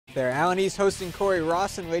There, Allen East hosting Cory.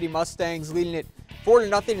 Rawson Lady Mustangs leading it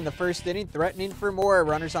 4-0 in the first inning, threatening for more.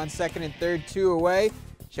 Runners on second and third, 2 away.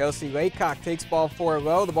 Chelsea Laycock takes ball 4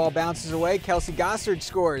 low. The ball bounces away. Kelsey Gossard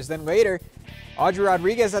scores. Then later, Audrey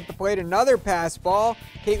Rodriguez at the plate, another pass ball.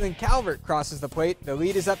 Caitlin Calvert crosses the plate. The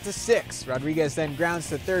lead is up to 6. Rodriguez then grounds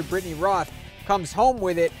to third. Brittany Roth comes home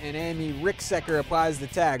with it, and Amy Ricksecker applies the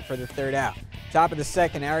tag for the third out. Top of the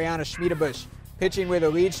second, Ariana Schmiedebusch pitching with a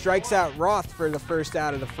lead, strikes out Roth for the first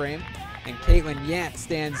out of the frame. And Caitlin Yant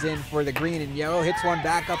stands in for the green and yellow, hits one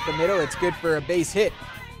back up the middle. It's good for a base hit.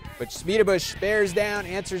 But Schmiedebusch bears down,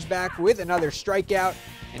 answers back with another strikeout.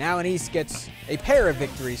 And Allen East gets a pair of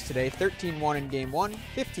victories today, 13-1 in Game 1,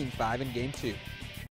 15-5 in Game 2.